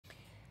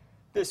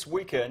This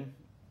weekend,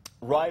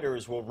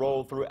 riders will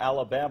roll through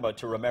Alabama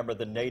to remember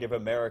the Native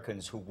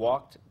Americans who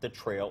walked the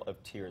Trail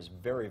of Tears.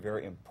 Very,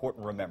 very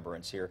important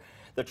remembrance here.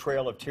 The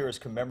Trail of Tears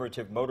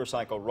commemorative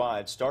motorcycle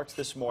ride starts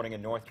this morning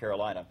in North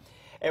Carolina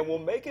and will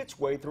make its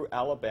way through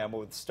Alabama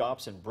with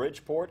stops in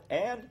Bridgeport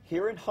and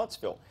here in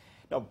Huntsville.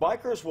 Now,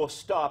 bikers will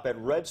stop at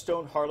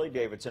Redstone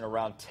Harley-Davidson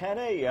around 10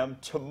 a.m.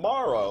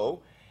 tomorrow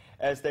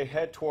as they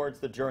head towards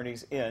the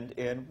journey's end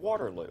in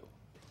Waterloo.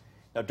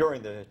 Now,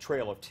 during the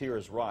Trail of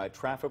Tears ride,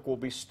 traffic will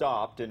be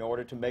stopped in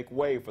order to make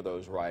way for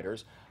those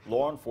riders.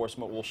 Law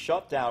enforcement will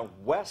shut down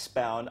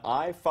westbound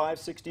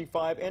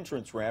I-565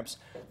 entrance ramps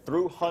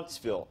through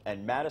Huntsville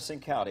and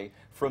Madison County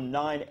from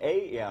 9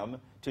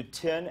 a.m. to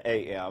 10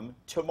 a.m.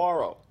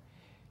 tomorrow.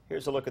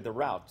 Here's a look at the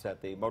routes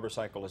that the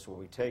motorcyclists will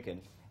be taking.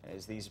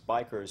 As these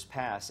bikers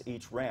pass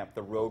each ramp,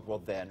 the road will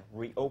then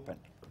reopen.